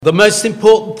The most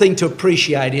important thing to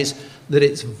appreciate is that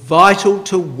it's vital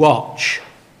to watch.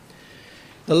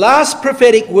 The last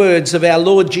prophetic words of our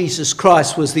Lord Jesus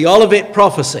Christ was the Olivet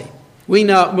prophecy. We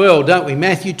know it well, don't we?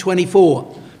 Matthew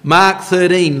 24, Mark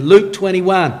 13, Luke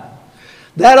 21.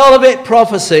 That Olivet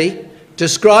prophecy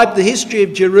described the history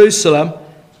of Jerusalem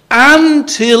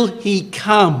until he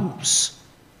comes.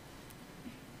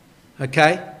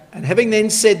 Okay? And having then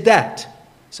said that,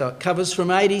 so it covers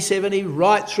from AD 70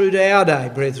 right through to our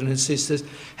day, brethren and sisters.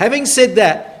 Having said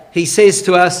that, he says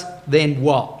to us, then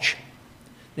watch.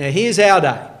 Now here's our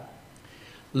day.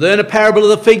 Learn a parable of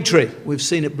the fig tree. We've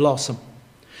seen it blossom.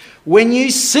 When you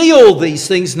see all these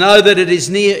things, know that it is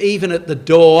near, even at the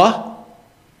door.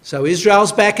 So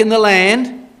Israel's back in the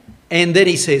land. And then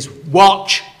he says,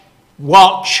 watch,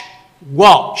 watch,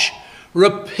 watch.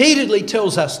 Repeatedly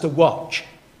tells us to watch.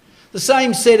 The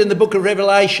same said in the book of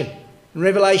Revelation. In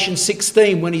Revelation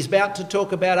 16, when he's about to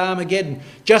talk about Armageddon,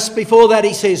 just before that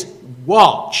he says,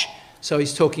 watch. So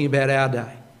he's talking about our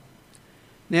day.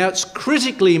 Now it's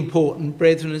critically important,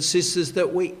 brethren and sisters,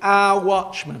 that we are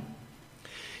watchmen.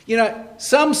 You know,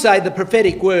 some say the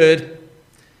prophetic word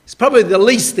is probably the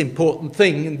least important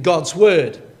thing in God's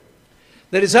word.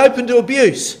 That is open to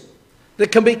abuse,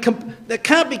 that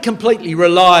can't be completely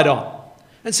relied on,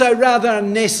 and so rather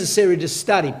unnecessary to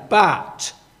study.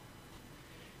 But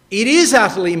it is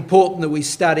utterly important that we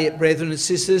study it, brethren and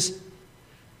sisters,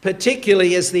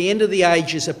 particularly as the end of the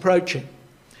age is approaching.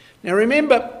 Now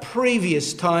remember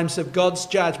previous times of God's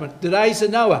judgment, the days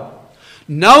of Noah.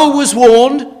 Noah was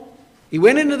warned. He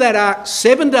went into that ark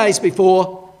 7 days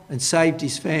before and saved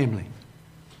his family.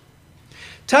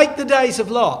 Take the days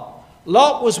of Lot.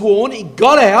 Lot was warned. He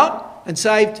got out and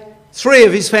saved 3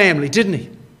 of his family, didn't he?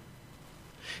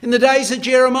 In the days of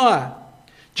Jeremiah,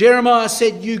 Jeremiah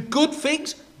said, you good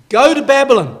figs, go to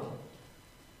Babylon.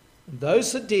 And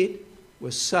those that did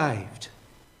were saved.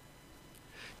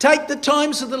 Take the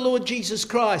times of the Lord Jesus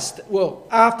Christ, well,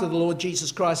 after the Lord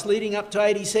Jesus Christ, leading up to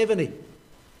AD 70.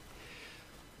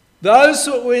 Those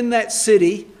that were in that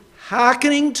city,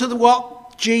 hearkening to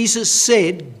what Jesus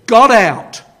said, got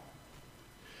out.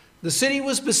 The city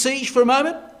was besieged for a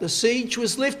moment. The siege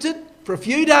was lifted for a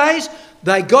few days.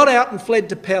 They got out and fled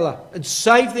to Pella and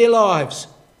saved their lives.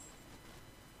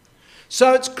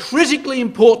 So it's critically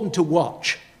important to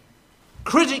watch.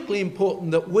 Critically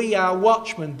important that we are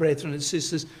watchmen, brethren and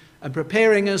sisters, and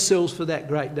preparing ourselves for that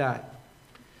great day.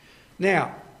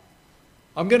 Now,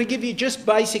 I'm going to give you just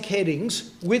basic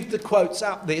headings with the quotes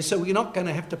up there, so we're not going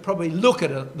to have to probably look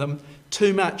at them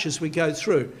too much as we go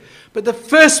through. But the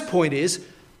first point is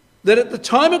that at the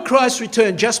time of Christ's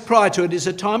return, just prior to it, is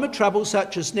a time of trouble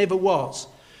such as never was.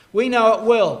 We know it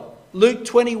well. Luke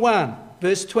 21,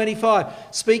 verse 25,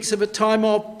 speaks of a time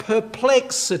of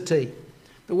perplexity.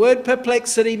 The word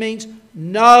perplexity means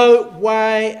no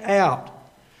way out.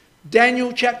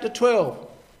 Daniel chapter 12,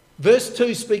 verse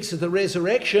 2 speaks of the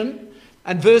resurrection.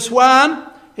 And verse 1,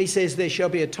 he says, there shall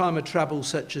be a time of trouble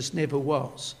such as never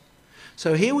was.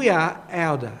 So here we are,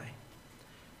 our day.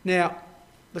 Now,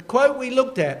 the quote we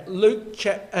looked at,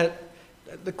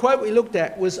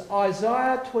 was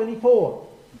Isaiah 24.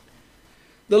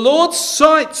 The Lord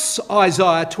cites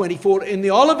Isaiah 24 in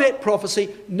the Olivet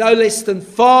prophecy no less than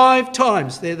 5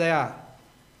 times. There they are.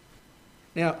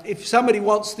 Now, if somebody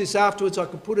wants this afterwards, I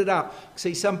could put it up.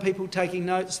 See some people taking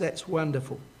notes, that's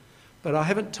wonderful. But I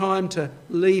haven't time to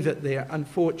leave it there,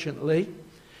 unfortunately.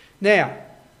 Now,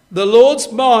 the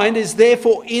Lord's mind is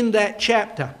therefore in that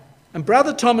chapter. And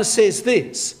Brother Thomas says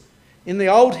this, in the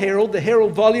Old Herald, the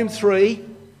Herald Volume 3,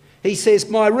 he says,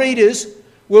 my readers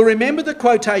will remember the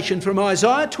quotation from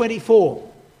Isaiah 24.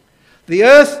 The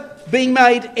earth being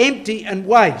made empty and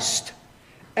waste,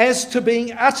 as to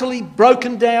being utterly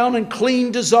broken down and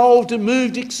clean, dissolved and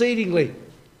moved exceedingly.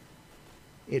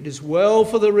 It is well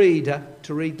for the reader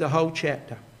to read the whole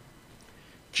chapter.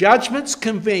 Judgments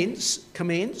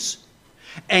commence,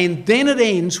 and then it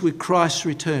ends with Christ's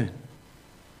return.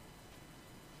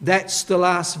 That's the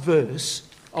last verse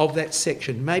of that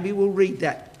section. Maybe we'll read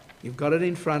that. You've got it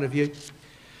in front of you.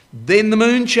 Then the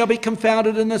moon shall be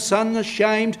confounded and the sun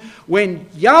ashamed, when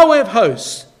Yahweh of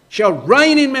hosts shall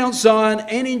reign in Mount Zion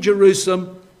and in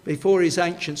Jerusalem before his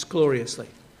ancients gloriously.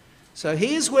 So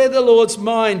here's where the Lord's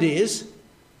mind is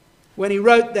when he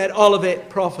wrote that Olivet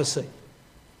prophecy,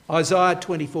 Isaiah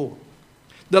 24.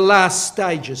 The last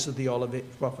stages of the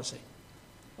Olivet prophecy,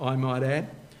 I might add.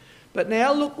 But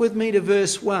now look with me to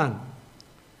verse 1.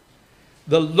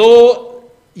 The Lord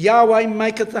Yahweh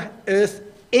maketh the earth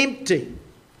empty.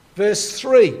 Verse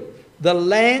 3. The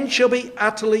land shall be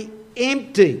utterly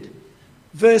emptied.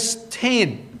 Verse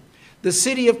 10. The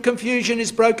city of confusion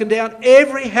is broken down.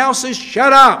 Every house is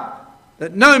shut up,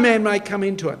 that no man may come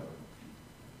into it.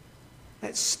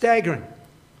 That's staggering.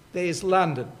 There's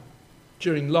London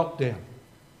during lockdown.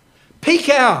 Peak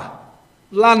hour,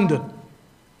 London.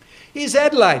 Here's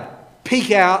Adelaide.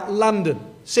 Peak hour, London.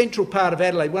 Central part of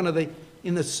Adelaide,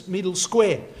 in the middle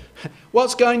square.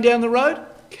 What's going down the road?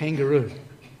 Kangaroo.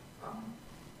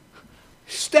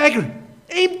 Staggering.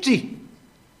 Empty.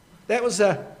 That was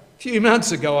a few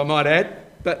months ago, I might add,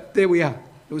 but there we are.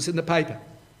 It was in the paper.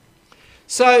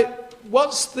 So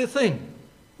what's the thing?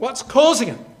 What's causing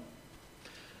it?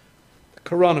 The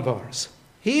coronavirus.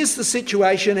 Here's the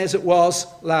situation as it was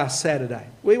last Saturday.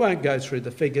 We won't go through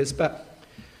the figures, but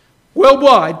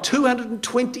worldwide,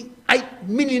 228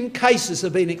 million cases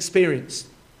have been experienced.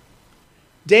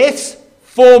 Deaths,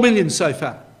 4 million so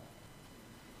far.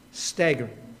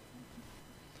 Staggering.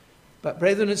 But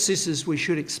brethren and sisters, we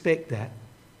should expect that.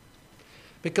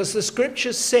 Because the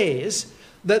scripture says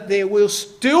that there will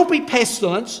still be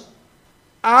pestilence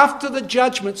after the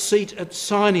judgment seat at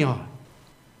Sinai.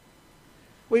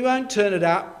 We won't turn it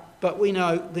up, but we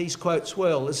know these quotes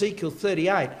well. Ezekiel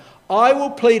 38, I will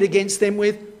plead against them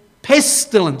with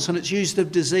pestilence, and it's used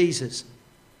of diseases.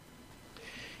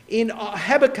 In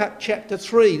Habakkuk chapter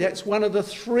 3, that's one of the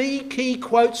three key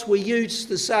quotes we use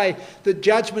to say the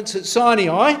judgment's at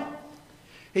Sinai.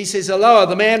 He says, Eloah,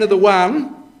 the man of the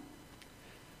one,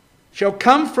 shall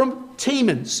come from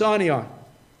Teman, Sinai.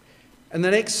 And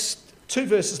the next two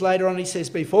verses later on he says,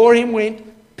 before him went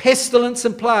pestilence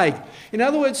and plague. In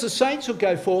other words, the saints will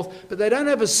go forth, but they don't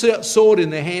have a sword in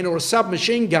their hand or a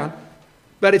submachine gun.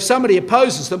 But if somebody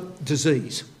opposes them,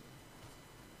 disease.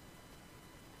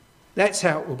 That's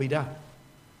how it will be done.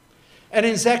 And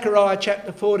in Zechariah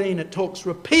chapter 14, it talks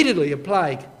repeatedly of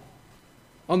plague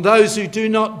on those who do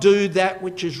not do that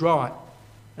which is right.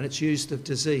 And it's used of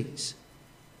disease.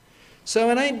 So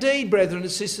indeed, brethren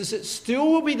and sisters, it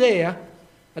still will be there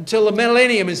until the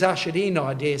millennium is ushered in,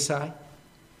 I dare say.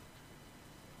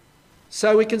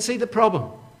 So we can see the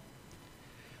problem.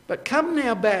 But come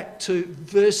now back to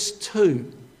verse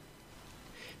 2.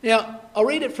 Now, I'll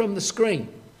read it from the screen.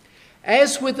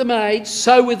 As with the maid,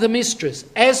 so with the mistress.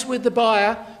 As with the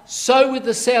buyer, so with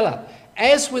the seller.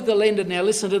 As with the lender, now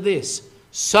listen to this.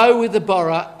 So with the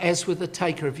borrower, as with the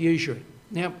taker of usury.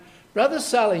 Now, Brother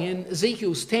Sully in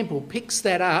Ezekiel's temple picks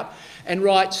that up and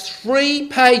writes 3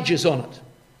 pages on it.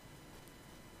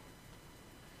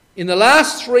 In the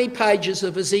last 3 pages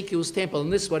of Ezekiel's temple,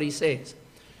 and this is what he says.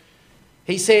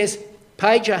 He says,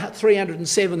 page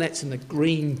 307, that's in the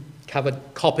green covered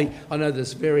copy. I know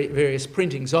there's various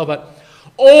printings of it.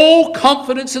 All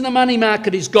confidence in the money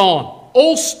market is gone.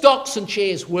 All stocks and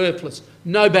shares worthless.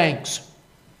 No banks.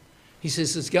 He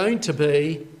says there's going to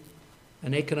be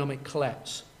an economic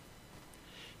collapse.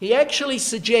 He actually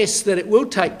suggests that it will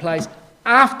take place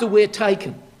after we're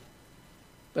taken,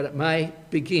 but it may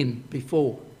begin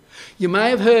before. You may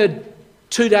have heard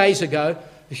 2 days ago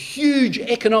huge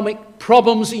economic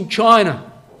problems in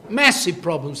China, massive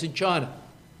problems in China,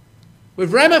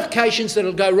 with ramifications that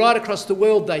will go right across the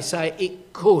world, they say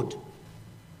it could.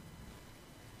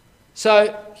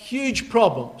 So, huge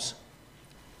problems,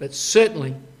 but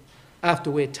certainly after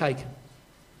we're taken.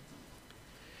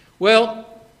 Well,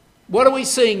 what are we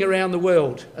seeing around the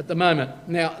world at the moment?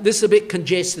 Now, this is a bit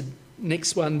congested.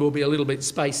 Next one will be a little bit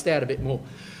spaced out a bit more.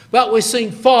 But we're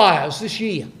seeing fires this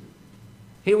year.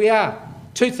 Here we are,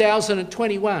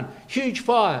 2021, huge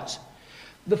fires.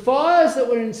 The fires that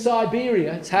were in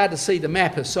Siberia, it's hard to see the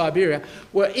map of Siberia,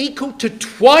 were equal to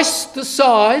twice the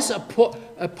size of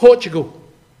Portugal.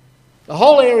 The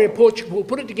whole area of Portugal,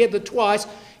 put it together twice,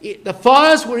 the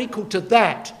fires were equal to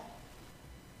that.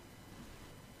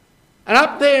 And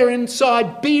up there in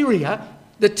Siberia,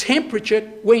 the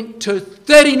temperature went to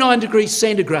 39 degrees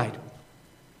centigrade.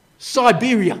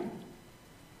 Siberia.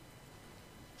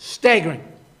 Staggering.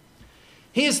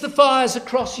 Here's the fires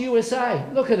across USA.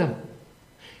 Look at them.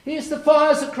 Here's the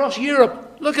fires across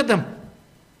Europe. Look at them.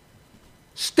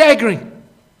 Staggering.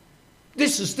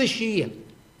 This is this year.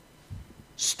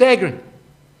 Staggering.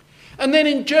 And then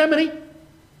in Germany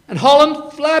and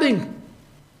Holland, flooding.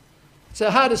 So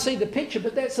hard to see the picture,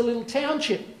 but that's a little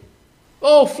township.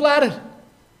 All flooded.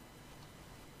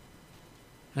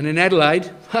 And in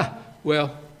Adelaide,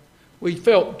 well, we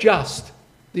felt just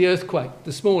the earthquake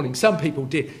this morning. Some people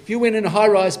did. If you went in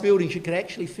high-rise buildings, you could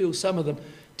actually feel some of them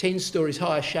 10 stories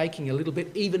higher shaking a little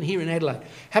bit, even here in Adelaide.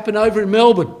 Happened over in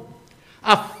Melbourne.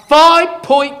 A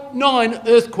 5.9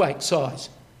 earthquake size.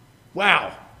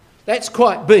 Wow. That's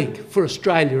quite big for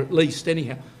Australia at least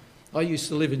anyhow. I used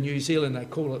to live in New Zealand. They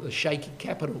call it the shaky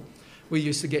capital. We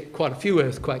used to get quite a few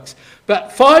earthquakes. But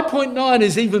 5.9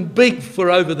 is even big for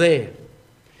over there.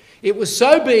 It was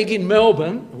so big in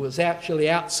Melbourne, it was actually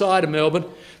outside of Melbourne,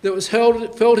 that it was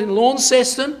felt in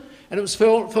Launceston, and it was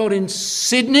felt in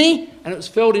Sydney, and it was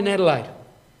felt in Adelaide.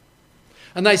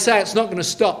 And they say it's not going to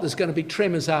stop. There's going to be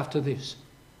tremors after this.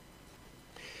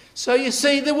 So you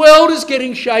see, the world is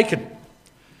getting shaken.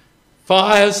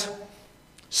 Fires,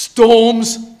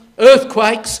 storms,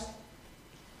 earthquakes.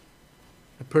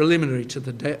 A preliminary to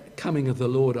the coming of the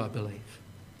Lord, I believe.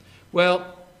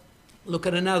 Well, look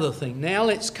at another thing. Now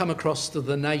let's come across to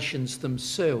the nations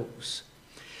themselves.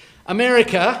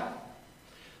 America,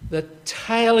 the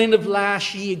tail end of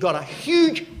last year, got a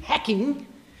huge hacking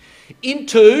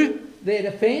into their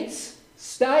defence,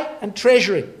 state and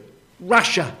treasury.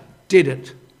 Russia did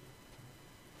it.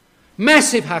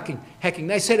 Massive hacking.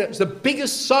 They said it was the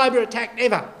biggest cyber attack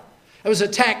ever. It was an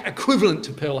attack equivalent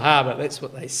to Pearl Harbor, that's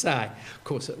what they say. Of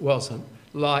course, it wasn't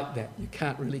like that. You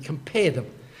can't really compare them.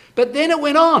 But then it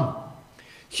went on.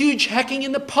 Huge hacking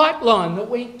in the pipeline that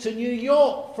went to New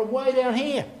York from way down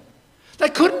here. They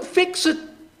couldn't fix it.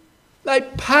 They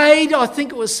paid, I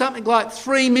think it was something like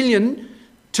 $3 million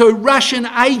to Russian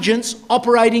agents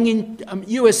operating in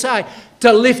USA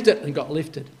to lift it, and got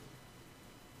lifted.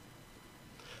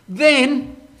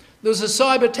 Then there was a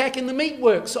cyber attack in the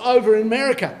meatworks over in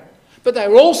America, but they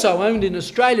were also owned in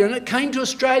Australia, and it came to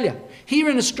Australia. Here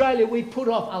in Australia, we put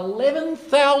off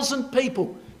 11,000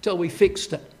 people till we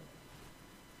fixed it.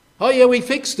 Oh yeah, we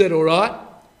fixed it, all right.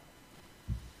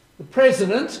 The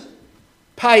president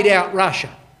paid out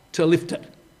Russia to lift it,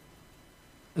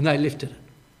 and they lifted it.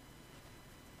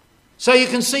 So you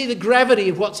can see the gravity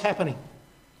of what's happening.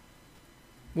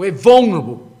 We're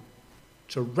vulnerable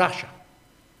to Russia.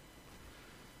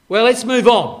 Well, let's move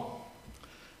on.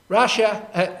 Russia,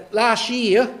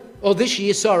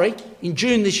 in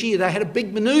June this year, they had a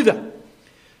big manoeuvre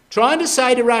trying to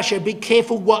say to Russia, be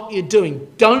careful what you're doing.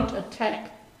 Don't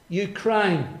attack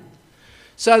Ukraine.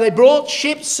 So they brought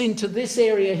ships into this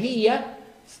area here,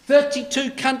 32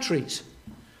 countries.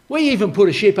 We even put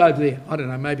a ship over there. I don't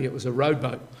know, maybe it was a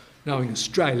rowboat, knowing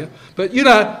Australia. But, you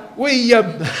know, we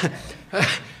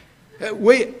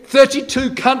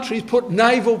 32 countries put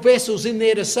naval vessels in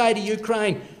there to say to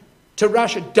Ukraine, to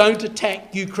Russia, don't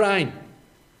attack Ukraine.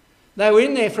 They were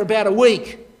in there for about a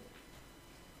week.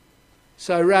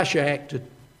 So Russia acted.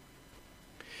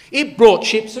 It brought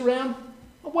ships around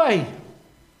away.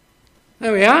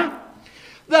 There we are.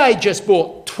 They just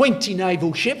bought 20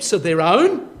 naval ships of their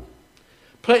own,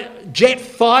 jet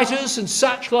fighters and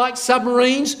such like,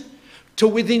 submarines, to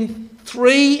within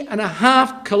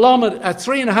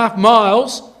 3.5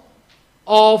 miles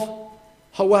of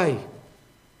Hawaii.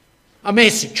 A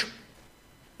message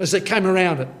as they came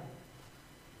around it.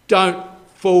 Don't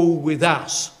fool with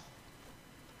us.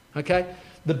 Okay?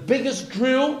 The biggest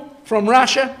drill from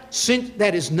Russia,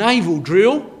 that is naval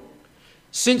drill,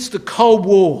 since the Cold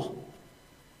War.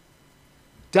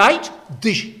 Date?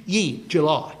 This year,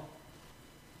 July.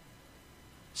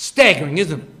 Staggering,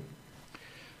 isn't it?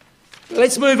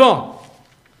 Let's move on.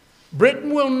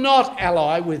 Britain will not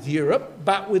ally with Europe,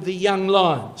 but with the young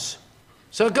lions.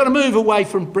 So we've got to move away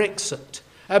from Brexit,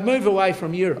 move away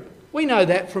from Europe. We know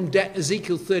that from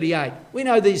Ezekiel 38. We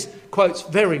know these quotes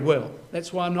very well.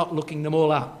 That's why I'm not looking them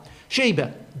all up.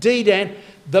 Sheba, Dedan,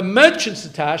 the merchants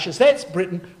of Tarshish, that's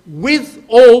Britain, with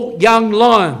all young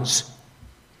lions.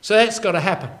 So that's got to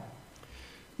happen.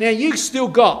 Now, you've still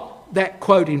got that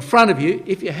quote in front of you.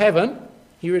 If you haven't,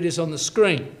 here it is on the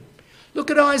screen. Look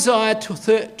at Isaiah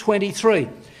 23.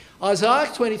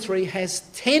 Isaiah 23 has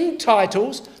 10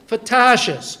 titles for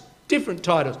Tarshish, different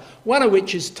titles, one of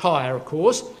which is Tyre, of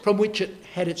course, from which it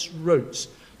had its roots.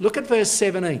 Look at verse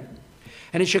 17.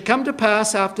 And it shall come to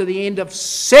pass after the end of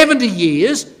 70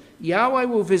 years, Yahweh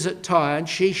will visit Tyre, and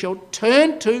she shall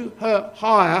turn to her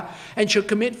hire, and shall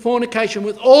commit fornication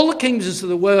with all the kingdoms of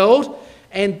the world.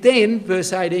 And then,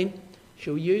 verse 18,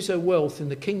 she'll use her wealth in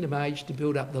the kingdom age to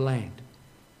build up the land.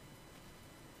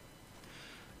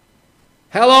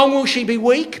 How long will she be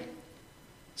weak?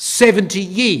 70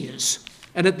 years.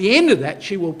 And at the end of that,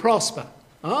 she will prosper.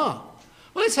 Well,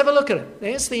 let's have a look at it.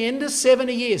 There's the end of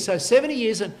 70 years. So 70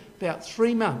 years and about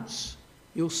 3 months.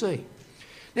 You'll see.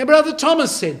 Now, Brother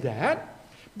Thomas said that.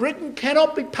 Britain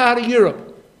cannot be part of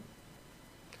Europe.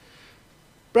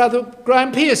 Brother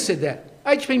Graham Pearce said that.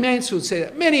 H.P. Mansfield said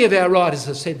that. Many of our writers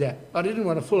have said that. I didn't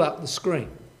want to fill up the screen.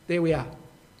 There we are.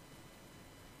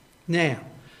 Now,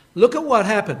 look at what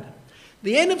happened.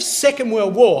 The end of Second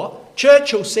World War,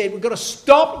 Churchill said, we've got to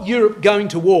stop Europe going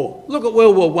to war. Look at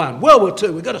World War I. World War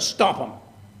II, we've got to stop them.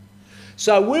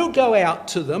 So we'll go out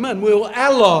to them and we'll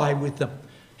ally with them.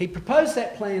 He proposed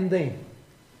that plan then.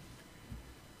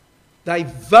 They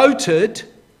voted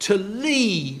to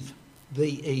leave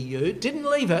the EU. Didn't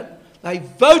leave it. They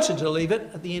voted to leave it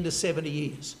at the end of 70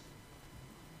 years.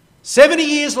 70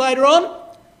 years later on,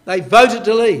 they voted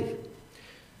to leave.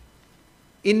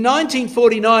 In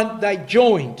 1949, they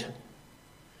joined.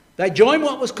 They joined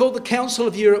what was called the Council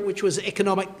of Europe, which was an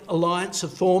economic alliance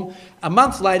of form. A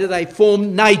month later, they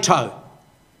formed NATO.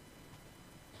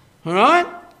 All right?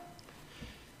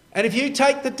 And if you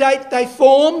take the date they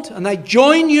formed and they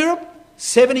joined Europe,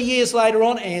 70 years later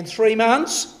on and 3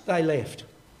 months, they left.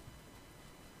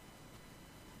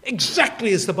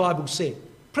 Exactly as the Bible said.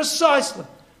 Precisely.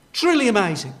 Truly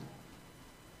amazing.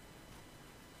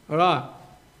 All right.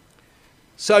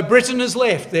 So Britain has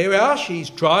left. There we are. She's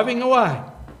driving away.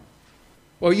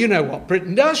 Well, you know what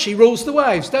Britain does. She rules the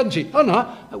waves, doesn't she? Oh,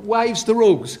 no. It waves the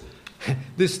rules.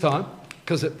 This time,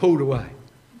 because it pulled away.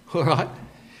 All right.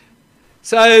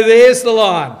 So there's the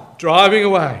line. Driving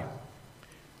away.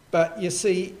 But you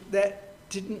see, that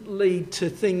didn't lead to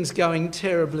things going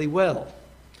terribly well.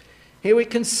 Here we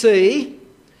can see,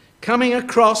 coming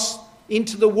across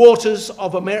into the waters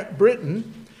of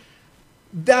Britain,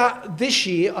 this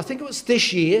year, I think it was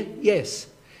this year, yes,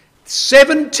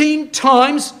 17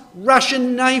 times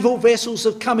Russian naval vessels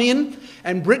have come in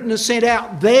and Britain has sent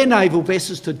out their naval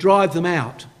vessels to drive them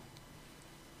out.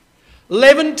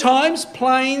 11 times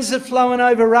planes have flown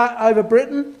over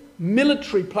Britain,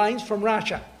 military planes from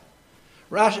Russia.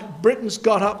 Britain's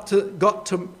got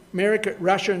to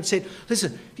Russia and said,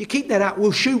 listen, if you keep that up,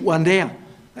 we'll shoot one down.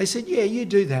 They said, yeah, you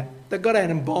do that. They've got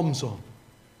atom bombs on.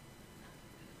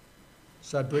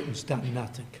 So Britain's done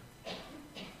nothing.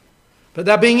 But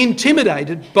they're being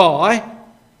intimidated by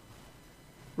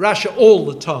Russia all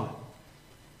the time.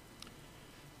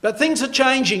 But things are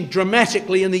changing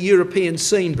dramatically in the European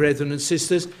scene, brethren and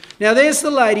sisters. Now there's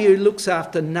the lady who looks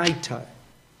after NATO,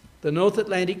 the North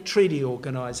Atlantic Treaty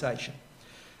Organisation.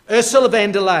 Ursula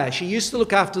von der Leyen. She used to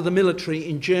look after the military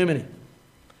in Germany.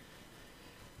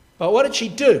 But what did she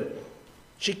do?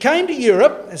 She came to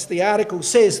Europe, as the article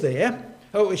says there.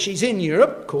 Oh, she's in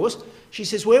Europe, of course. She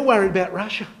says, we're worried about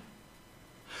Russia.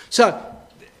 So,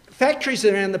 factories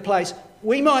around the place,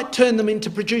 we might turn them into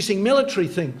producing military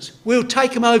things. We'll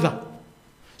take them over.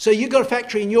 So you've got a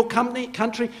factory in your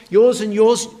country, yours and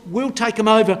yours, we'll take them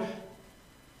over.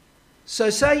 So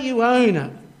say you own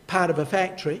a part of a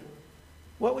factory,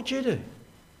 what would you do?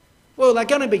 Well, they're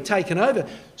going to be taken over.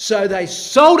 So they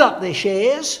sold up their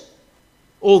shares,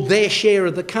 or their share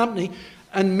of the company,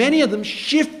 and many of them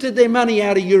shifted their money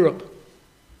out of Europe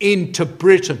into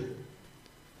Britain.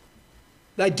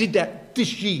 They did that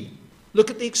this year.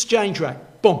 Look at the exchange rate.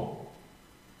 Boom.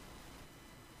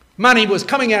 Money was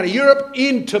coming out of Europe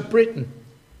into Britain.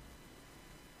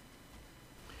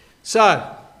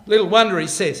 So, little wonder, he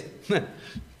says,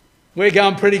 we're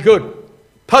going pretty good.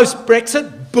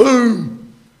 Post-Brexit,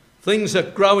 boom, things are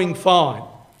growing fine.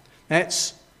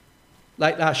 That's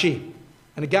late last year.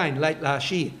 And again, late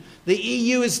last year. The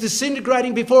EU is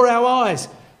disintegrating before our eyes.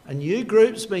 A new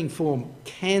group's being formed,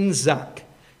 CANZUK.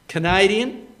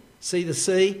 Canadian, see the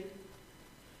C,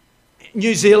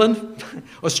 New Zealand,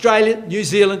 Australia, New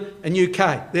Zealand and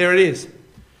UK. There it is.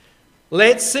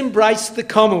 Let's embrace the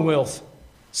Commonwealth,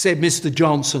 said Mr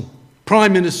Johnson,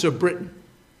 Prime Minister of Britain.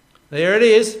 There it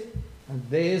is. And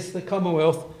there's the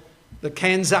Commonwealth, the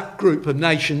CANZUK group of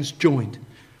nations joined.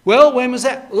 Well, when was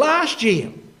that? Last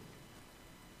year.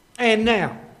 And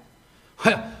now.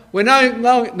 Well, we're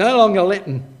no longer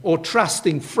letting or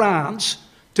trusting France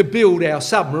to build our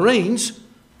submarines.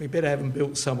 We better have them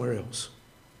built somewhere else.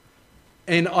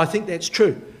 And I think that's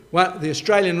true. Well, the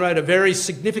Australian wrote a very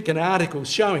significant article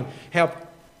showing how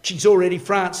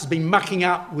France has been mucking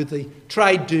up with the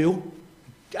trade deal,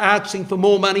 asking for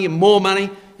more money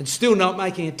and still not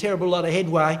making a terrible lot of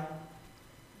headway.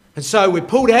 And so we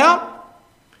pulled out,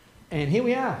 and here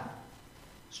we are.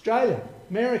 Australia,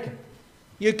 America,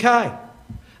 UK,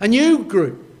 a new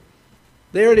group.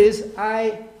 There it is,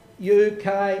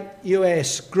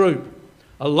 UK-US group.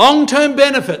 A long-term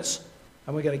benefits,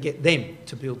 and we're going to get them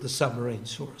to build the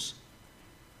submarines for us.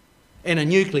 And a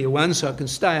nuclear one, so it can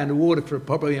stay underwater for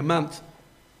probably a month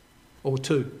or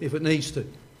two if it needs to.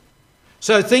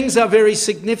 So things are very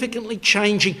significantly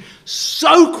changing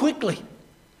so quickly.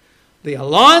 The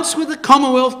alliance with the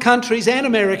Commonwealth countries and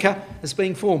America is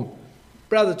being formed.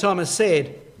 Brother Thomas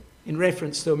said, in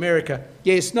reference to America,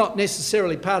 yes, not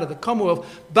necessarily part of the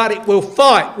Commonwealth, but it will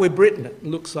fight with Britain. It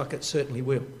looks like it certainly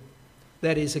will.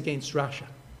 That is against Russia.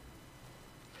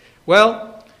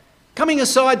 Well, coming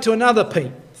aside to another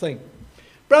thing.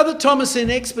 Brother Thomas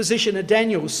in Exposition of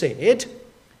Daniel said,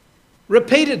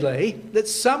 repeatedly that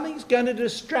something's going to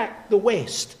distract the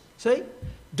West. See?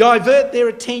 Divert their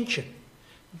attention.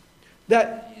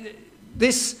 That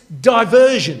this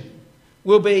diversion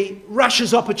will be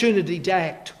Russia's opportunity to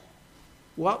act.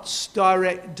 What's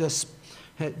diverting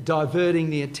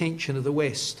the attention of the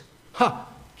West?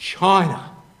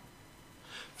 China.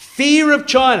 Fear of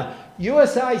China.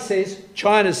 USA says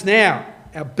China's now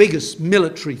our biggest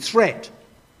military threat.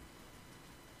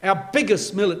 Our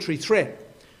biggest military threat.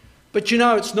 But you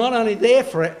know, it's not only there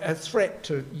for a threat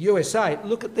to USA.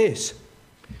 Look at this.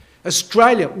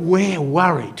 Australia, we're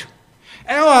worried.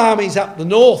 Our army's up the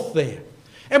north there.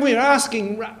 And we're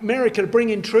asking America to bring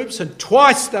in troops, and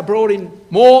twice they brought in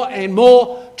more and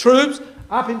more troops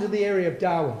up into the area of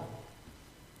Darwin.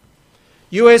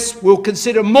 US will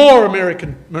consider more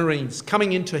American Marines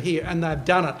coming into here, and they've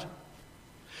done it.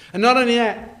 And not only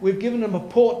that, we've given them a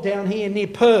port down here near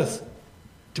Perth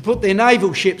to put their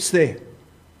naval ships there.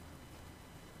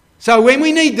 So when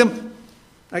we need them,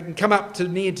 they can come up to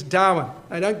near to Darwin.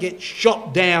 They don't get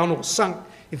shot down or sunk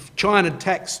if China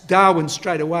attacks Darwin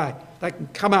straight away. They can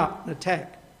come up and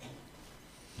attack.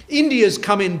 India's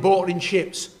come in, brought in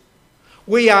ships.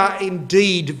 We are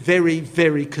indeed very,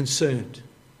 very concerned.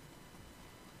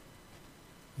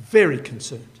 Very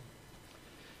concerned.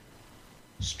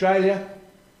 Australia,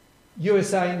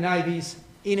 USA navies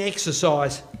in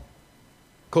exercise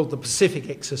called the Pacific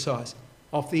Exercise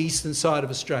off the eastern side of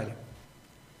Australia.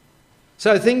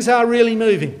 So things are really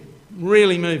moving,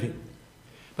 really moving.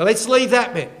 But let's leave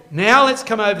that bit. Now let's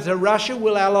come over to Russia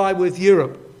will ally with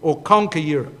Europe or conquer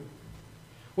Europe.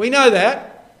 We know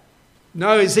that.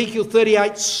 Know Ezekiel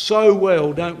 38 so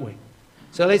well, don't we?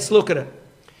 So let's look at it.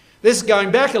 This is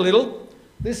going back a little.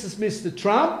 This is Mr.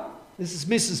 Trump, this is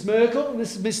Mrs. Merkel, and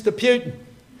this is Mr. Putin.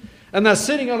 And they're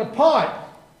sitting on a pipe.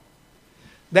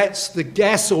 That's the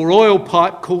gas or oil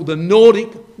pipe called the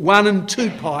Nordic 1 and 2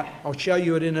 pipe. I'll show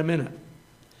you it in a minute.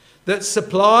 That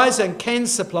supplies and can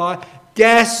supply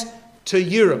gas to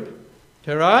Europe.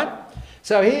 All right?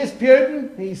 So here's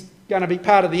Putin. He's going to be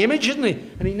part of the image, isn't he?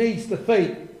 And he needs the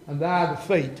feet. And they are the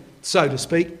feet, so to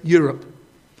speak, Europe.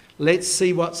 Let's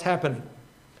see what's happening.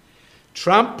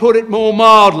 Trump put it more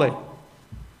mildly.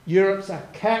 Europe's a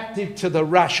captive to the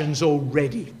Russians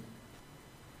already.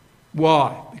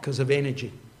 Why? Because of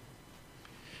energy.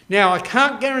 Now, I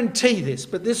can't guarantee this,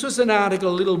 but this was an article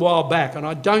a little while back, and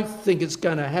I don't think it's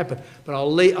going to happen, but I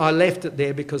left it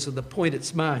there because of the point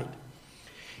it's made.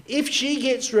 If she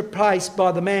gets replaced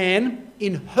by the man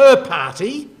in her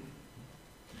party,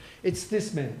 it's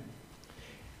this man.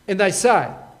 And they say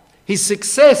his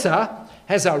successor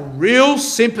has a real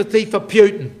sympathy for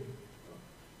Putin.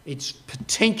 It's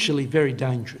potentially very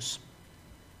dangerous.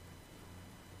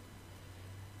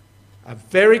 A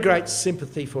very great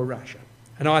sympathy for Russia.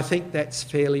 And I think that's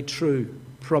fairly true,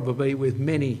 probably with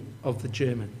many of the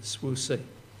Germans. We'll see.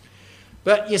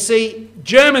 But you see,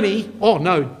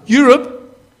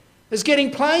 Europe is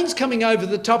getting planes coming over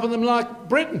the top of them like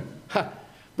Britain.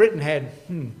 Britain had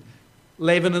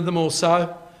 11 of them or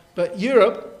so. But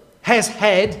Europe has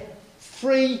had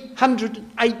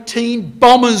 318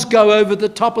 bombers go over the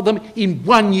top of them in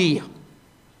 1 year.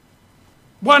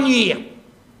 1 year.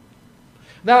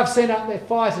 They've sent up their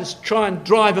fighters to try and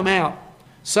drive them out.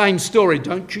 Same story.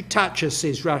 Don't you touch us,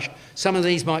 says Russia. Some of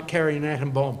these might carry an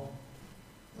atom bomb.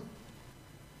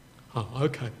 Oh,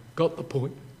 okay. Got the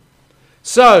point.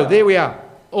 So, there we are.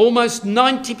 Almost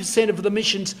 90% of the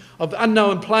missions of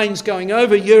unknown planes going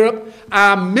over Europe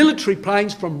are military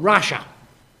planes from Russia.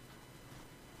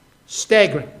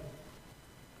 Staggering.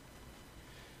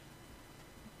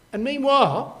 And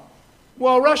meanwhile,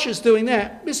 while Russia's doing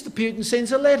that, Mr. Putin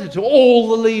sends a letter to all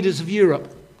the leaders of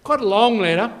Europe. Quite a long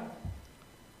letter.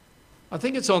 I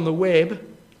think it's on the web.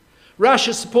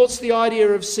 Russia supports the idea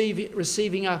of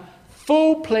receiving a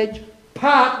full-pledged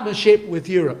partnership with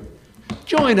Europe.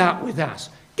 Join up with us.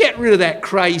 Get rid of that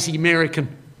crazy American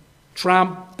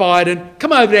Trump, Biden.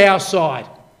 Come over to our side.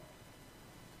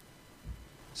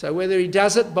 So whether he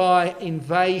does it by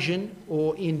invasion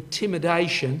or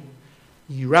intimidation,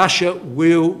 Russia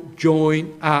will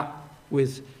join up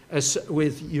with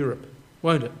Europe,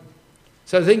 won't it?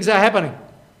 So things are happening.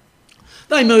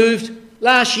 They moved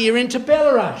last year into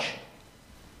Belarus.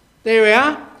 There we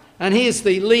are. And here's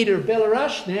the leader of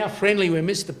Belarus, now friendly with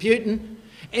Mr. Putin.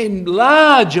 And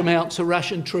large amounts of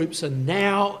Russian troops are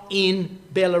now in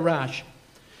Belarus.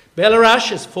 Belarus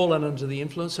has fallen under the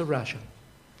influence of Russia.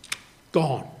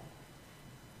 Gone.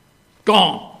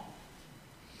 Gone.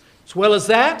 As well as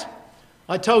that,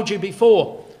 I told you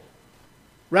before,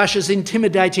 Russia's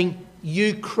intimidating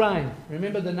Ukraine.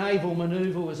 Remember the naval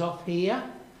manoeuvre was off here?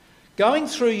 Going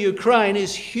through Ukraine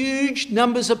is huge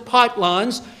numbers of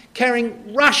pipelines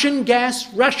carrying Russian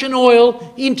gas, Russian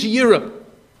oil into Europe.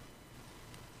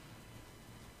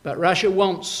 But Russia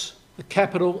wants the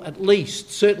capital, at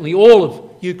least, certainly all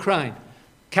of Ukraine.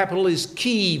 Capital is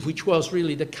Kyiv, which was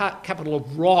really the capital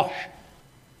of Rosh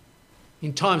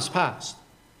in times past.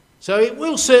 So it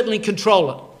will certainly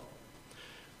control it.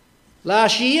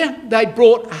 Last year, they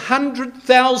brought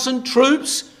 100,000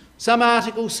 troops. Some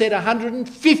articles said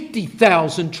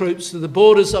 150,000 troops to the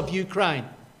borders of Ukraine.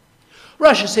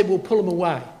 Russia said, we'll pull them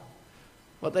away.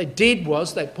 What they did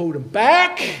was they pulled them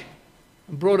back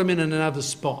and brought them in another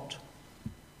spot.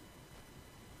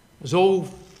 It was all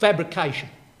fabrication.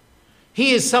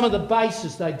 Here's some of the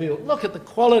bases they built. Look at the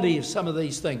quality of some of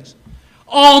these things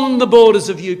on the borders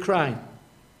of Ukraine.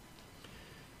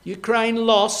 Ukraine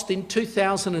lost in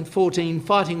 2014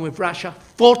 fighting with Russia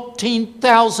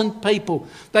 14,000 people.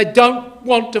 They don't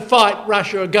want to fight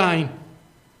Russia again.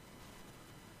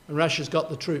 And Russia's got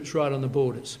the troops right on the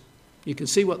borders. You can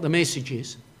see what the message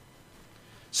is.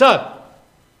 So,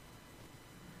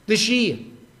 this year,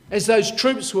 as those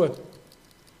troops were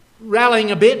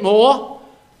rallying a bit more,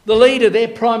 the leader, their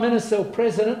Prime Minister or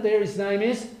President, there his name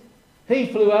is, he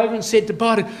flew over and said to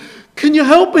Biden, "Can you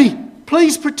help me?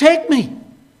 Please protect me.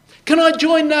 Can I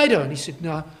join NATO?" And he said,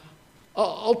 "No,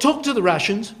 I'll talk to the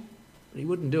Russians." But he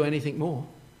wouldn't do anything more.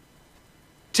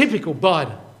 Typical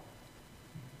Biden.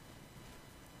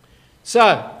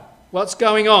 So, what's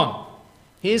going on?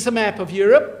 Here's a map of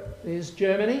Europe. There's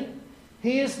Germany.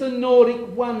 Here's the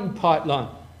Nordic 1 pipeline.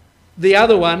 The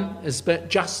other one is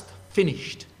just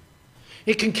finished.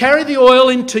 It can carry the oil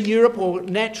into Europe, or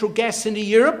natural gas into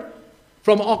Europe,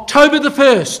 from October the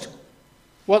 1st.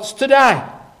 What's today?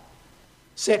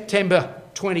 September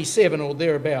 27 or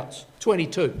thereabouts,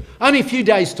 22. Only a few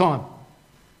days' time.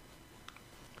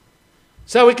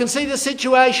 So we can see the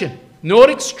situation.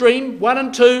 Nordic Stream 1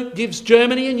 and 2 gives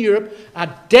Germany and Europe a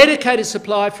dedicated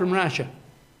supply from Russia.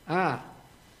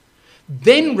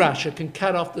 Then Russia can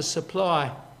cut off the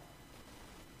supply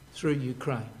through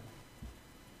Ukraine.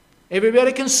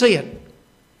 Everybody can see it.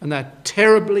 And they're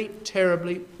terribly,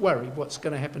 terribly worried what's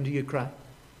going to happen to Ukraine.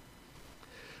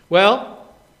 Well,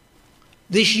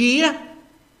 this year,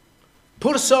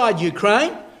 put aside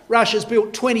Ukraine, Russia's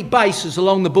built 20 bases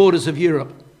along the borders of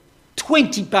Europe.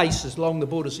 20 bases along the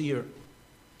borders of Europe.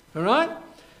 All right?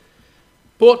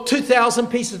 Bought 2,000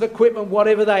 pieces of equipment,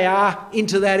 whatever they are,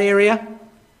 into that area.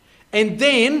 And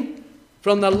then,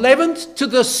 from the 11th to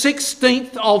the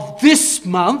 16th of this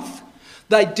month,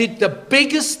 they did the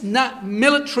biggest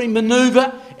military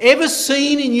manoeuvre ever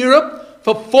seen in Europe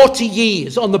for 40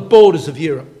 years on the borders of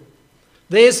Europe.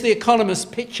 There's the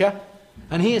Economist picture,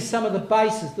 and here's some of the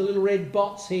bases, the little red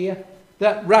dots here,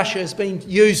 that Russia has been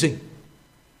using.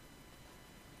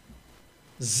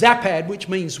 Zapad, which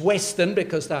means Western,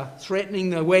 because they're threatening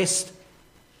the West.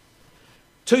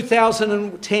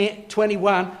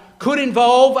 2021 could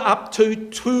involve up to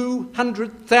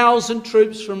 200,000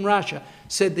 troops from Russia,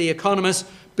 said the Economist.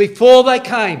 Before they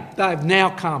came, they've now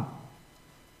come.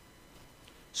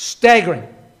 Staggering.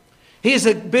 Here's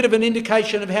a bit of an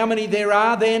indication of how many there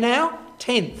are there now.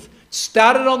 10th.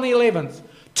 Started on the 11th.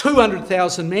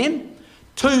 200,000 men,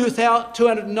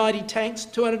 290 tanks,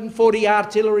 240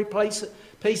 artillery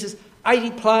pieces,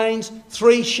 80 planes,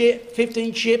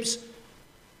 15 ships.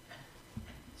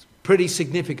 It's pretty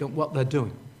significant what they're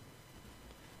doing.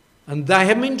 And they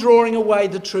haven't been drawing away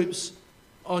the troops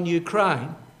on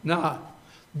Ukraine. No.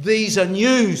 These are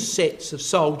new sets of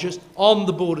soldiers on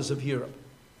the borders of Europe.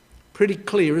 Pretty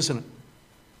clear, isn't it?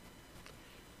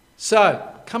 So,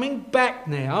 coming back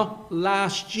now,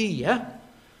 last year,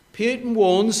 Putin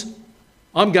warns,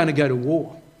 I'm going to go to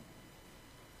war.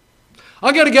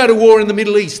 I'm going to go to war in the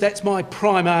Middle East. That's my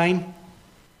prime aim.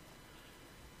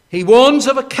 He warns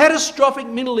of a catastrophic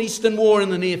Middle Eastern war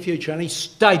in the near future, and he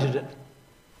stated it.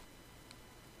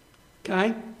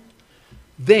 Okay?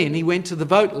 Then he went to the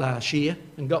vote last year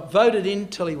and got voted in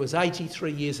till he was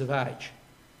 83 years of age.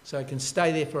 So he can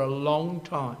stay there for a long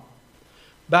time.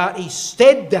 But he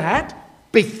said that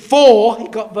before he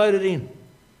got voted in.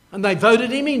 And they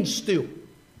voted him in still.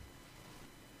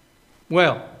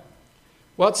 Well,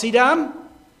 what's he done?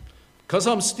 Because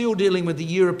I'm still dealing with the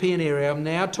European area, I'm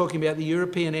now talking about the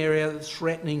European area that's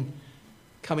threatening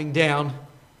coming down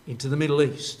into the Middle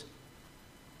East.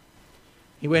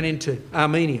 He went into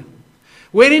Armenia.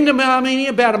 Went into Armenia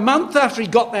about a month after he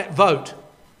got that vote.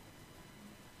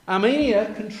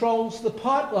 Armenia controls the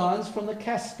pipelines from the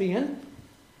Caspian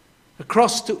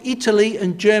across to Italy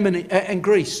and Germany and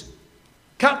Greece.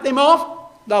 Cut them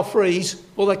off, they'll freeze,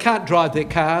 or they can't drive their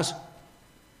cars.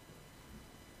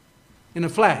 In a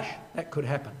flash, that could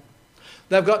happen.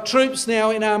 They've got troops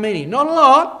now in Armenia. Not a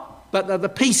lot, but they're the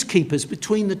peacekeepers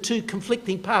between the two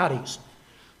conflicting parties.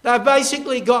 They've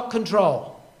basically got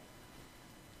control.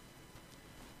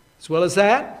 As well as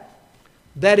that,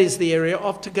 that is the area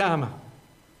of Togarmah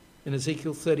in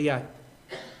Ezekiel 38.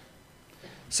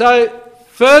 So,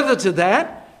 further to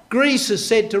that, Greece has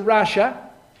said to Russia,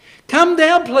 come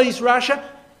down please Russia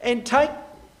and take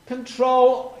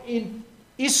control in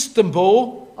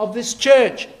Istanbul of this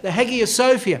church, the Hagia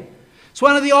Sophia. It's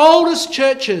one of the oldest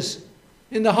churches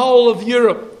in the whole of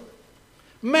Europe.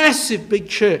 Massive big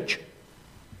church.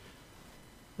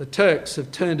 The Turks have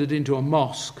turned it into a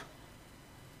mosque.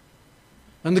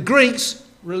 And the Greeks,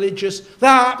 religious, they're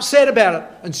upset about it.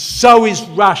 And so is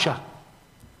Russia.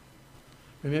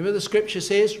 Remember the scripture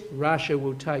says Russia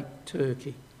will take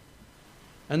Turkey.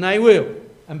 And they will.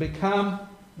 And become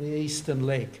the eastern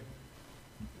leg.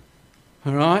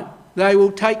 All right? They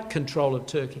will take control of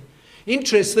Turkey.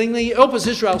 Interestingly, Elpis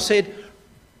Israel said,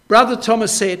 Brother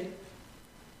Thomas said,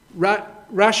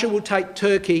 Russia will take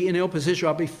Turkey in Elpis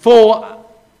Israel before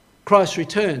Christ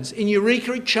returns. In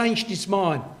Eureka, he changed his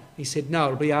mind. He said, no,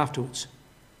 it'll be afterwards.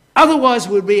 Otherwise,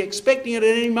 we'll be expecting it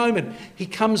at any moment. He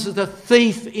comes as a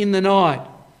thief in the night.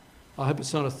 I hope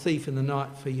it's not a thief in the night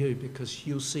for you, because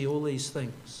you'll see all these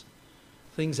things.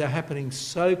 Things are happening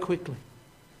so quickly.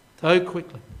 So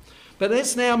quickly. But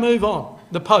let's now move on.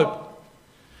 The Pope.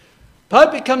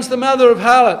 Pope becomes the mother of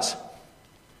harlots.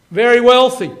 Very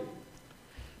wealthy.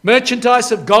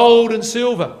 Merchandise of gold and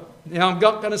silver. Now, I'm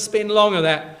not going to spend long on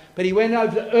that. But he went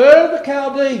over to Ur of the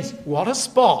Chaldees. What a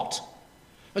spot.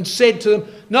 And said to them,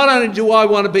 not only do I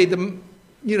want to be the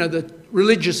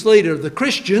religious leader of the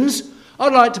Christians,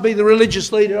 I'd like to be the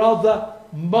religious leader of the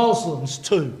Muslims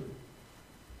too.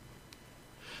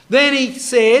 Then he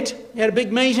said, he had a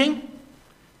big meeting,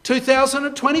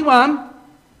 2021,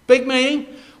 big meeting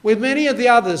with many of the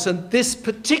others, and this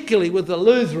particularly with the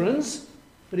Lutherans,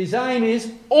 but his aim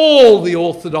is all the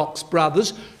Orthodox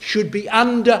brothers should be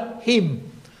under him,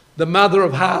 the mother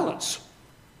of harlots.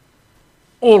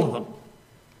 All of them.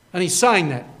 And he's saying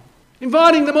that.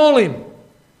 Inviting them all in.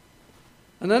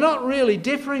 And they're not really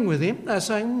differing with him. They're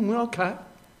saying, okay.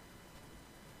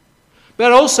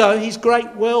 But also his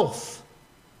great wealth.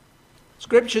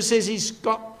 Scripture says he's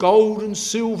got gold and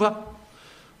silver.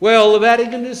 Well, the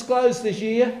Vatican disclosed this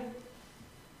year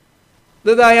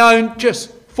that they own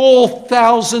just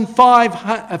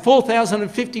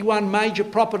 4,051 major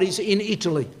properties in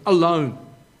Italy alone.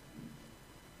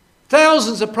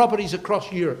 Thousands of properties across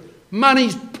Europe.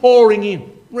 Money's pouring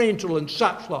in, rental and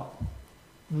such like.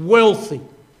 Wealthy.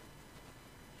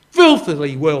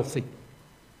 Filthily wealthy.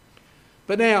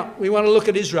 But now we want to look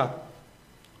at Israel.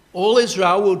 All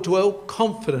Israel will dwell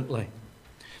confidently.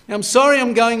 Now I'm sorry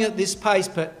I'm going at this pace,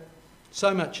 but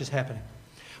so much is happening.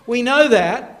 We know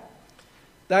that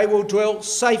they will dwell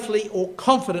safely or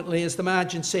confidently, as the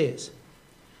margin says.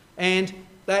 And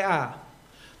they are.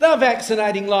 They're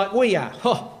vaccinating like we are.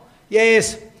 Oh,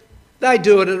 yes, they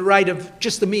do it at a rate of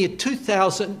just a mere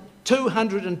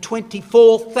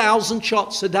 224,000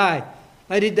 shots a day.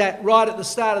 They did that right at the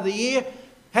start of the year.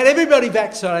 Had everybody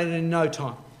vaccinated in no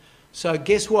time. So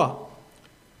guess what?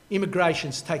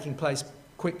 Immigration's taking place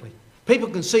quickly. People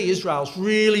can see Israel's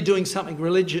really doing something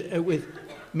with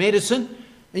medicine.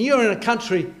 And you're in a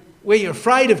country where you're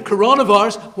afraid of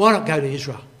coronavirus, why not go to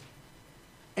Israel?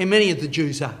 And many of the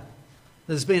Jews are.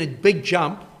 There's been a big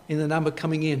jump in the number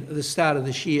coming in at the start of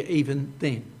this year, even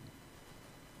then.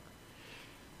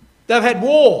 They've had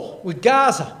war with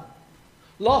Gaza.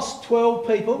 Lost 12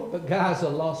 people, but Gaza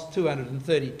lost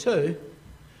 232.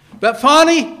 But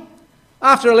finally,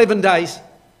 after 11 days,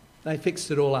 they fixed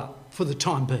it all up for the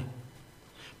time being.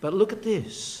 But look at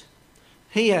this.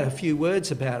 He had a few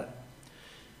words about it.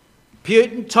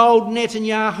 Putin told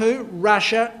Netanyahu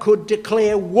Russia could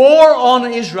declare war on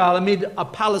Israel amid a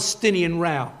Palestinian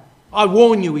row. I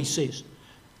warn you, he says,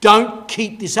 don't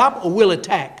keep this up or we'll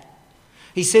attack.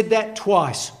 He said that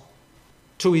twice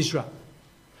to Israel.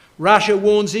 Russia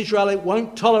warns Israel it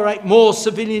won't tolerate more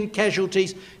civilian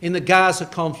casualties in the Gaza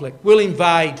conflict. We'll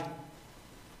invade.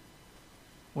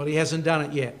 Well, he hasn't done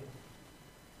it yet.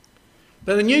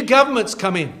 But the new government's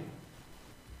come in.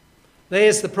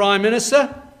 There's the Prime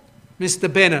Minister,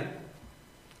 Mr. Bennett.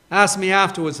 Asked me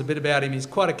afterwards a bit about him. He's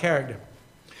quite a character.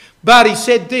 But he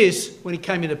said this when he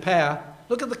came into power.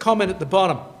 Look at the comment at the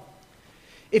bottom.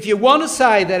 If you want to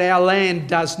say that our land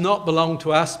does not belong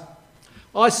to us,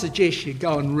 I suggest you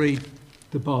go and read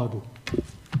the Bible.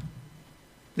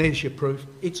 There's your proof.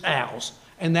 It's ours.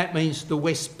 And that means the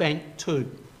West Bank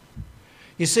too.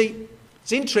 You see,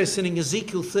 it's interesting,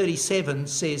 Ezekiel 37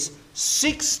 says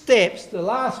 6 steps. The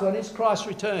last one is Christ's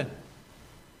return.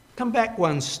 come back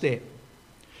one step.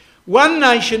 One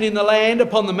nation in the land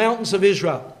upon the mountains of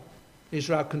Israel.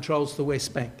 Israel controls the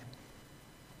West Bank.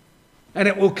 And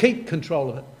it will keep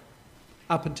control of it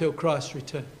up until Christ's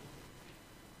return.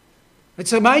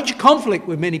 It's a major conflict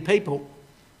with many people,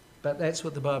 but that's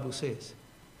what the Bible says.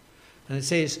 And it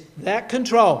says that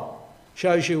control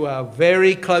shows you are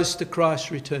very close to Christ's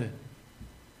return.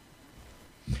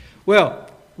 Well,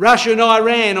 Russia and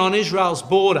Iran on Israel's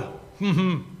border.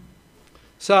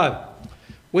 So,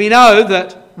 we know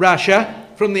that Russia,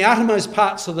 from the uttermost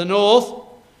parts of the north,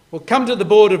 will come to the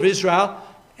border of Israel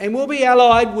and will be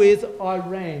allied with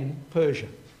Iran, Persia.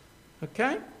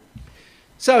 Okay?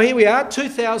 So here we are,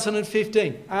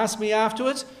 2015. Ask me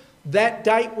afterwards. That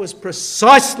date was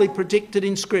precisely predicted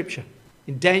in Scripture,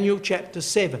 in Daniel chapter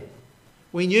 7.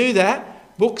 We knew that.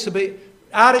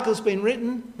 Articles have been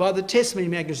written by the Testimony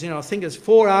magazine. I think it's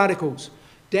 4 articles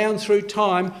down through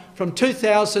time from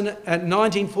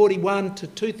 1941 to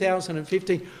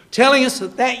 2015, telling us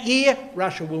that that year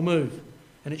Russia will move.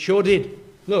 And it sure did.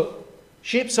 Look,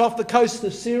 ships off the coast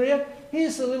of Syria.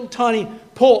 Here's the little tiny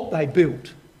port they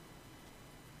built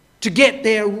to get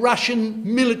their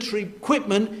Russian military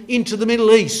equipment into the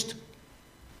Middle East.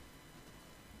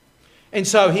 And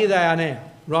so here they are now,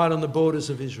 right on the borders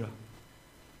of Israel.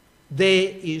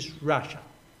 There is Russia.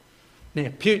 Now,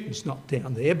 Putin's not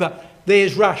down there, but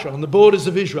there's Russia on the borders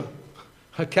of Israel.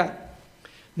 Okay.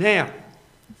 Now,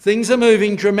 things are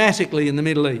moving dramatically in the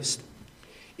Middle East.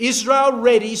 Israel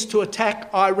readies to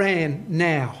attack Iran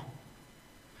now.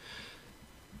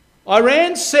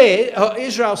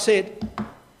 Israel said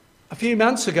a few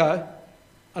months ago,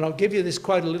 and I'll give you this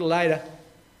quote a little later,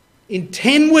 in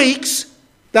 10 weeks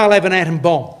they'll have an atom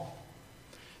bomb.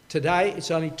 Today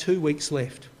it's only 2 weeks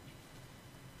left.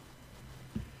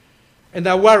 And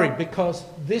they're worried because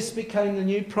this became the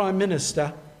new Prime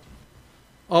Minister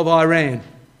of Iran.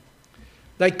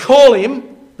 They call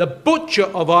him the butcher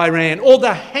of Iran or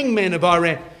the hangman of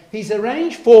Iran. He's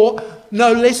arranged for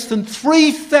no less than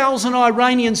 3,000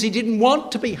 Iranians he didn't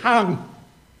want to be hung.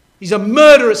 He's a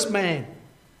murderous man.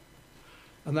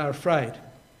 And they're afraid.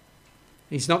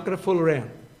 He's not going to fool around.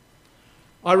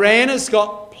 Iran has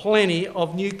got plenty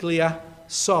of nuclear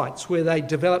sites where they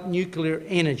develop nuclear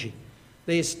energy.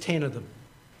 There's 10 of them.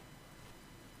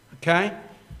 Okay?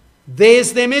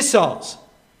 There's their missiles.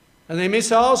 And their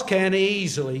missiles can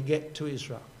easily get to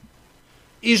Israel.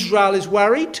 Israel is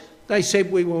worried. They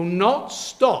said, we will not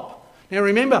stop. Now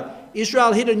remember,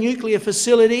 Israel hit a nuclear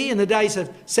facility in the days of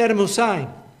Saddam Hussein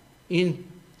in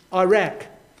Iraq.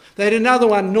 They had another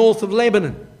one north of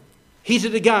Lebanon. Hit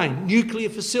it again. Nuclear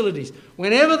facilities.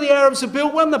 Whenever the Arabs have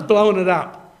built one, they've blown it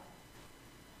up.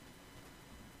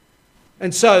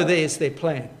 And so there's their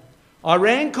plan.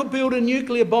 Iran could build a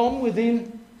nuclear bomb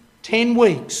within 10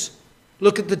 weeks.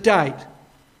 Look at the date.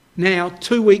 Now,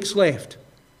 2 weeks left.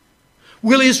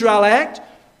 Will Israel act?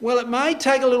 Well, it may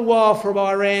take a little while for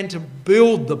Iran to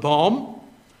build the bomb.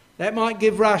 That might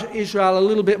give Israel a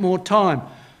little bit more time.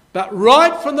 But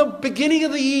right from the beginning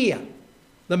of the year,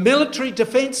 the military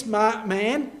defence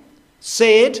man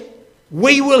said,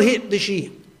 we will hit this year.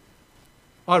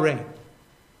 Iran.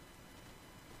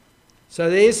 So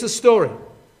there's the story.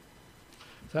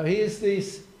 So here's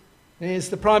this. There's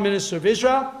the Prime Minister of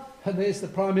Israel and there's the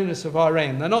Prime Minister of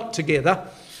Iran. They're not together,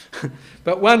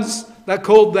 but they're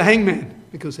called the hangman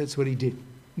because that's what he did.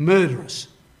 Murderous.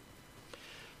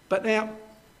 But now,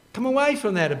 come away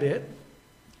from that a bit.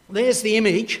 There's the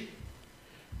image.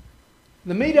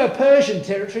 The Medo-Persian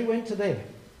territory went to there.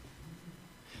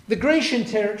 The Grecian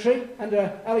territory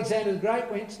under Alexander the Great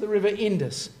went to the river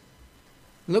Indus.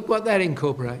 Look what that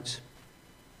incorporates.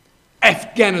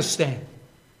 Afghanistan.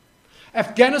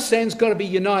 Afghanistan's got to be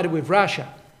united with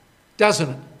Russia, doesn't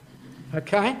it?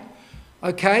 Okay?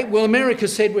 Okay, well, America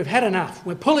said we've had enough.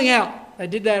 We're pulling out. They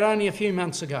did that only a few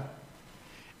months ago.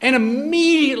 And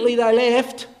immediately they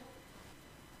left.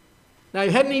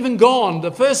 They hadn't even gone.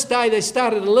 The first day they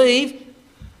started to leave,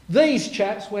 these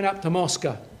chaps went up to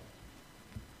Moscow.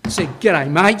 Said, g'day,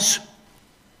 mates.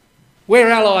 We're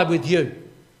allied with you.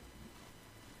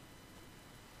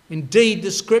 Indeed,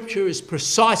 the scripture is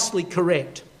precisely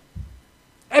correct.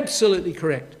 Absolutely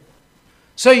correct.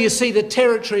 So you see the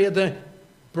territory of the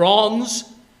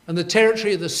bronze and the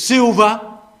territory of the silver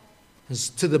is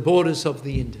to the borders of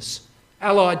the Indus,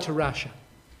 allied to Russia.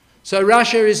 So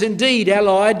Russia is indeed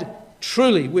allied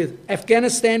truly with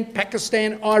Afghanistan,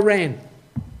 Pakistan, Iran.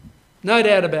 No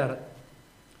doubt about it.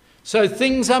 So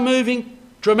things are moving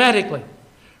dramatically.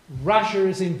 Russia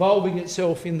is involving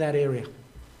itself in that area.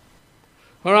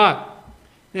 All right,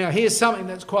 now here's something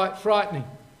that's quite frightening.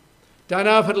 Don't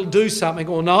know if it'll do something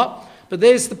or not, but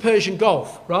there's the Persian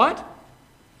Gulf, right?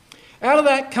 Out of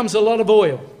that comes a lot of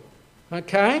oil.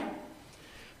 Okay?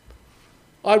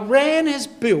 Iran has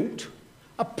built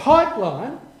a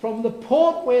pipeline from the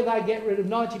port where they get rid of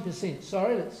 90%.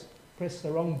 Sorry, let's press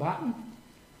the wrong button.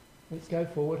 Let's go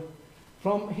forward.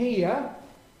 From here,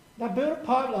 they built a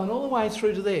pipeline all the way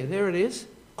through to there. There it is.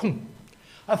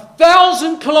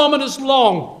 1,000 kilometres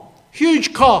long.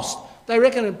 Huge cost. They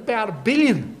reckon about $1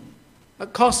 billion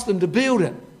it cost them to build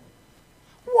it.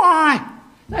 Why?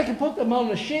 They can put them on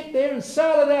a ship there and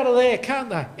sail it out of there, can't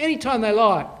they? Anytime they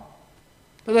like.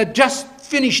 But they've just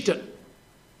finished it.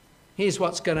 Here's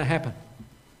what's going to happen.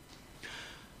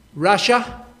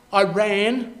 Russia,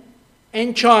 Iran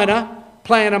and China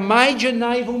plan a major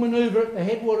naval manoeuvre at the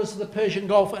headwaters of the Persian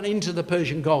Gulf and into the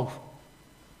Persian Gulf.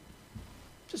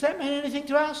 Does that mean anything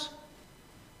to us?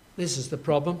 This is the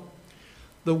problem.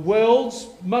 The world's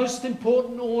most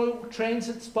important oil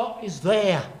transit spot is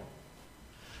there.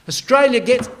 Australia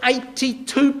gets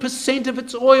 82% of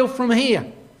its oil from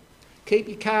here. Keep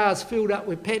your cars filled up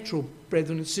with petrol,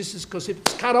 brethren and sisters, because if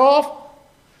it's cut off,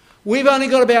 we've only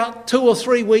got about 2 or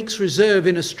 3 weeks reserve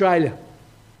in Australia.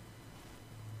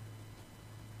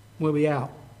 We'll be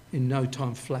out in no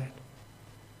time flat.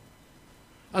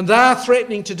 And they are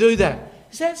threatening to do that.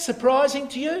 Is that surprising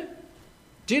to you?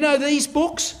 Do you know these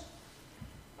books?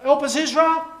 Help Us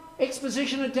Israel,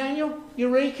 Exposition of Daniel,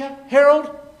 Eureka,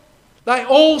 Herald. They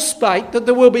all state that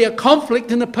there will be a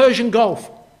conflict in the Persian Gulf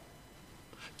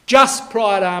just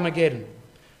prior to Armageddon.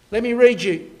 Let me read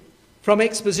you from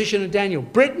Exposition of Daniel.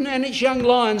 Britain and its young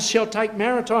lions shall take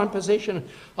maritime possession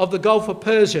of the Gulf of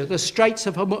Persia, the Straits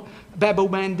of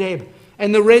Bab-el-Mandeb,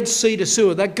 and the Red Sea to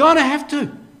Suez. They're going to have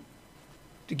to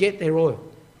get their oil.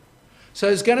 So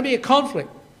there's going to be a conflict.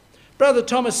 Brother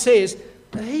Thomas says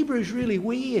the Hebrew is really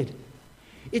weird.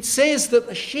 It says that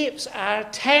the ships are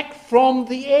attacked from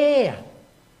the air.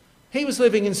 He was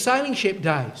living in sailing ship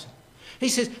days. He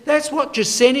says, that's what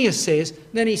Gesenius says.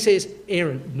 Then he says,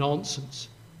 errant nonsense.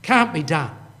 Can't be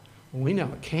done. Well, we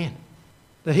know it can.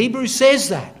 The Hebrew says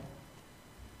that.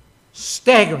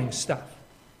 Staggering stuff.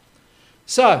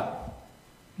 So,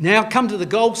 now come to the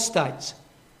Gulf states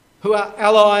who are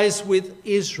allies with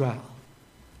Israel.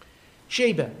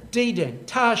 Sheba, Dedan,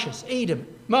 Tarshish, Edom,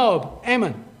 Moab,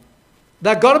 Ammon.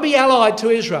 They've got to be allied to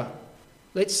Israel.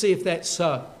 Let's see if that's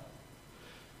so.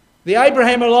 The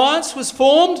Abraham Alliance was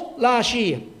formed last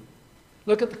year.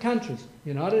 Look at the countries.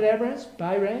 United Arab Emirates,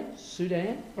 Bahrain,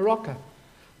 Sudan, Morocco.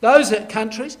 Those are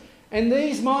countries, and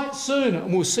these might soon,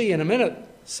 and we'll see in a minute,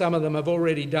 some of them have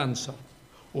already done so,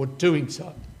 or doing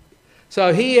so.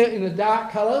 So here in the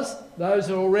dark colours, those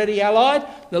are already allied.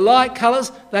 The light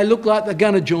colours, they look like they're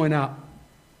going to join up.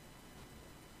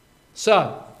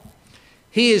 So,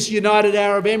 here's United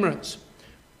Arab Emirates.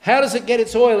 How does it get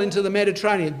its oil into the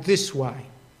Mediterranean? This way.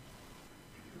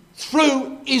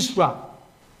 Through Israel.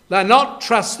 They're not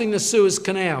trusting the Suez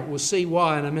Canal. We'll see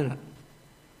why in a minute.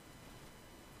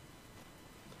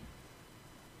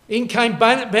 In came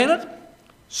Bennett.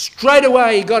 Straight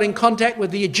away he got in contact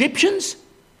with the Egyptians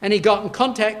and he got in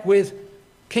contact with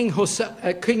King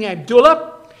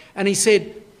Abdullah, and he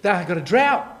said, they've got a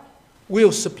drought.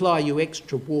 We'll supply you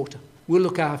extra water. We'll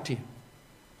look after you.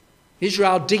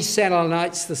 Israel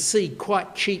desalinates the sea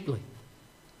quite cheaply.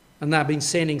 And they've been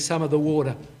sending some of the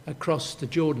water across to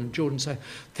Jordan. Jordan say,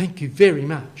 thank you very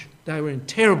much. They were in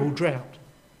terrible drought.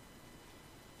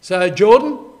 So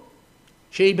Jordan,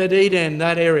 Sheba, Dedan,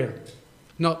 that area.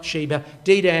 Not Sheba,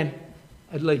 Dedan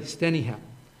at least, anyhow.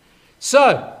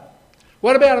 So,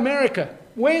 what about America?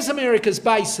 Where's America's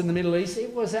base in the Middle East?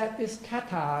 It was at this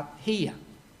Qatar here.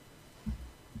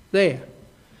 There.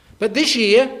 But this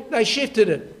year, they shifted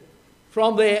it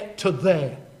from there,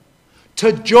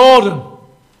 to Jordan.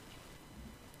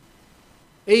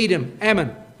 Edom,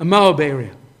 Ammon, and Moab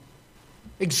area.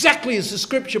 Exactly as the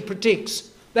scripture predicts.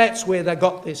 That's where they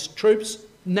got their troops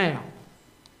now.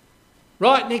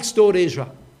 Right next door to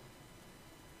Israel.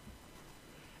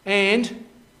 And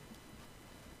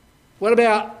what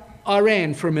about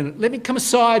Iran for a minute? Let me come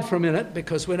aside for a minute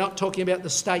because we're not talking about the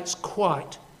states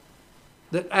quite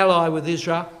that ally with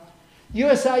Israel.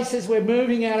 USA says we're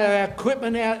moving out our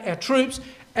equipment, our troops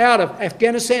out of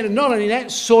Afghanistan, and not only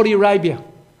that, Saudi Arabia.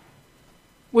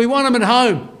 We want them at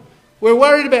home. We're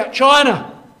worried about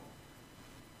China.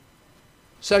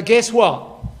 So guess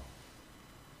what?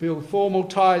 Build formal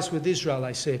ties with Israel,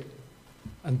 they said.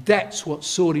 And that's what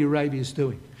Saudi Arabia is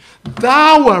doing.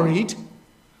 They're worried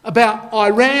about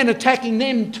Iran attacking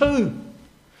them too.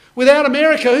 Without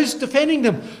America, who's defending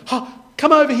them? Oh,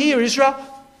 come over here, Israel.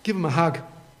 Give them a hug.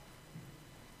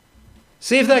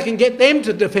 See if they can get them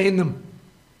to defend them.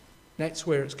 That's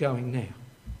where it's going now.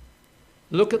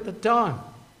 Look at the time.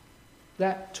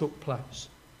 That took place.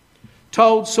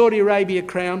 Told Saudi Arabia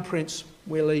Crown Prince,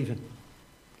 we're leaving.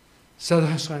 So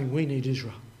they're saying, we need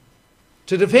Israel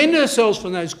to defend ourselves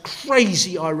from those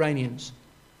crazy Iranians.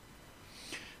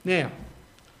 Now,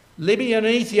 Libya and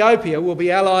Ethiopia will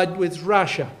be allied with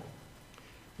Russia.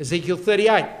 Ezekiel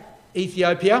 38,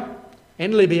 Ethiopia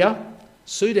and Libya,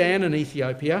 Sudan and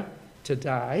Ethiopia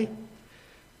today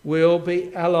will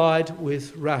be allied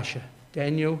with Russia.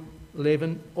 Daniel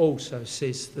 11 also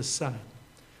says the same.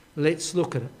 Let's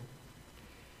look at it.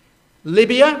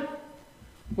 Libya,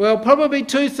 well, probably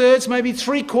 2/3, maybe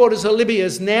 3/4 of Libya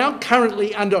is now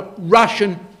currently under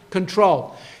Russian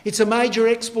control. It's a major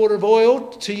exporter of oil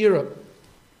to Europe.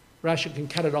 Russia can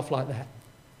cut it off like that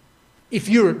if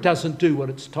Europe doesn't do what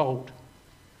it's told.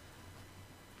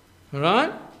 All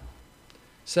right?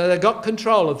 So they've got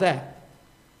control of that.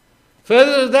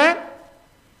 Further to that,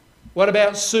 what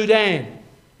about Sudan?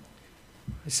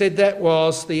 I said that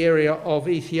was the area of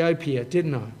Ethiopia,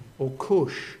 didn't I? Or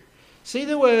Cush. See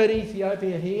the word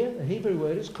Ethiopia here? The Hebrew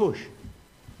word is Cush.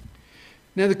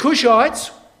 Now the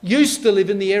Cushites used to live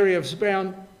in the area of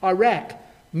around Iraq.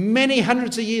 Many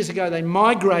hundreds of years ago they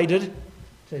migrated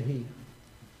to here.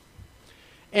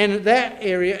 And that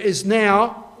area is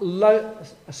now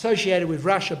associated with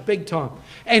Russia big time.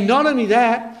 And not only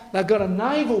that, they've got a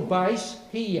naval base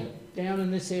here, down in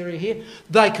this area here.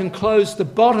 They can close the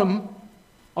bottom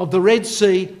of the Red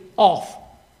Sea off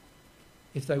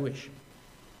if they wish.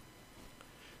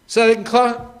 So they can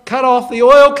cut off the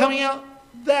oil coming out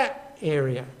that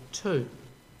area too.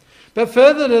 But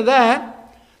further to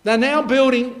that, they're now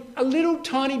building a little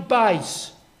tiny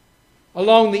base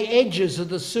along the edges of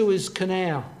the Suez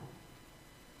Canal.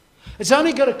 It's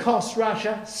only going to cost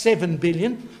Russia $7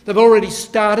 billion. They've already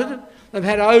started it. They've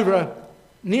had over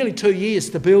nearly 2 years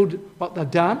to build what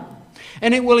they've done.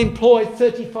 And it will employ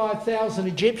 35,000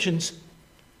 Egyptians.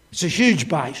 It's a huge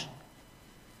base.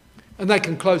 And they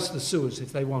can close the Suez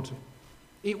if they want to.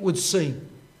 It would seem.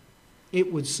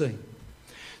 It would seem.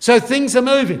 So things are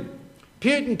moving.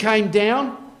 Putin came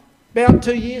down about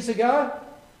 2 years ago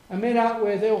and met up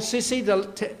with El-Sisi,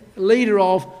 the leader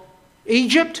of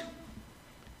Egypt,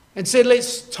 and said,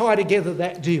 let's tie together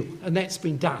that deal. And that's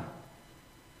been done.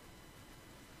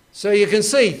 So you can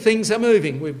see things are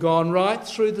moving. We've gone right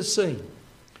through the scene.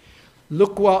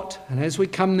 Look what, and as we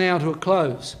come now to a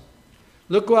close,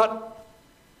 look what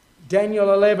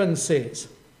Daniel 11 says.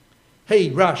 He,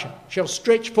 Russia, shall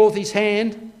stretch forth his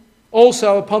hand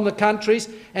also upon the countries,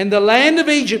 and the land of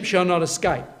Egypt shall not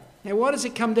escape. Now why does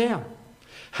it come down?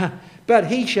 But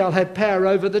he shall have power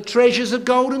over the treasures of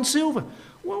gold and silver.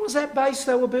 What was that base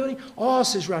they were building? Oh,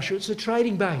 says Russia, it's a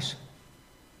trading base.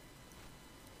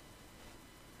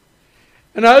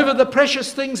 And over the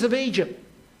precious things of Egypt,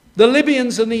 the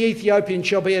Libyans and the Ethiopians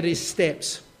shall be at his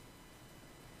steps.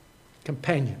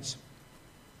 Companions.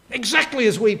 Exactly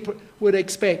as we would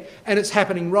expect. And it's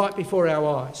happening right before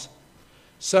our eyes.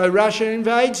 So Russia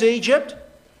invades Egypt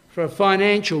for a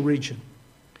financial region.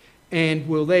 And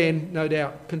will then, no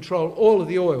doubt, control all of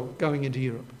the oil going into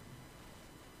Europe.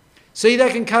 See,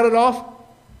 they can cut it off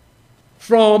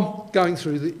from going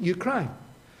through the Ukraine.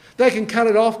 They can cut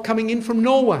it off coming in from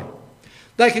Norway.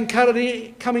 They can cut it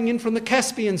in, coming in from the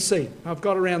Caspian Sea. I've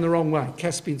got around the wrong way.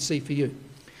 Caspian Sea for you.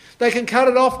 They can cut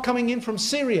it off coming in from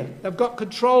Syria. They've got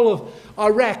control of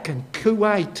Iraq and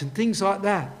Kuwait and things like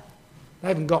that. They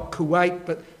haven't got Kuwait,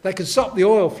 but they can stop the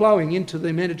oil flowing into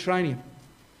the Mediterranean.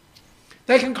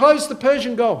 They can close the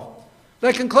Persian Gulf.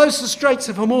 They can close the Straits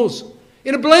of Hormuz.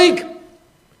 In a blink,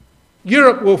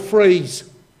 Europe will freeze.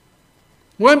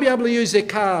 Won't be able to use their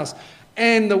cars.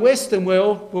 And the Western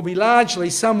world will be largely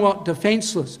somewhat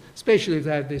defenceless, especially if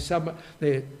they have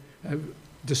their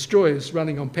destroyers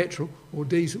running on petrol or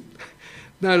diesel.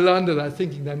 No wonder they're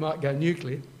thinking they might go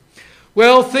nuclear.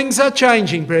 Well, things are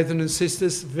changing, brethren and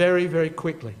sisters, very, very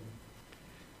quickly.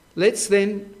 Let's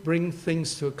then bring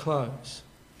things to a close.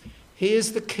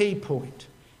 Here's the key point.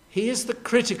 Here's the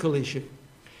critical issue.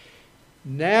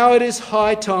 Now it is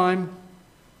high time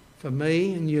for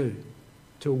me and you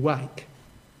to wake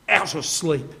out of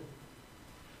sleep.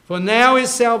 For now is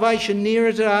salvation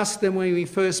nearer to us than when we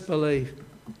first believed.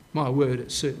 My word,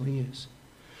 it certainly is.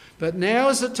 But now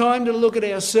is the time to look at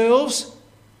ourselves,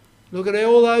 look at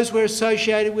all those we're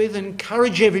associated with, and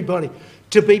encourage everybody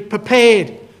to be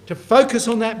prepared, to focus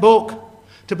on that book,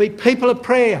 to be people of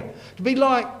prayer, to be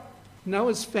like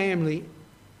Noah's family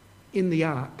in the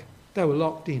ark. They were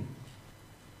locked in,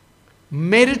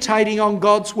 meditating on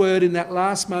God's word in that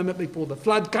last moment before the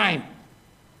flood came.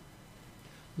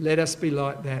 Let us be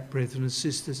like that, brethren and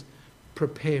sisters,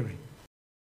 preparing.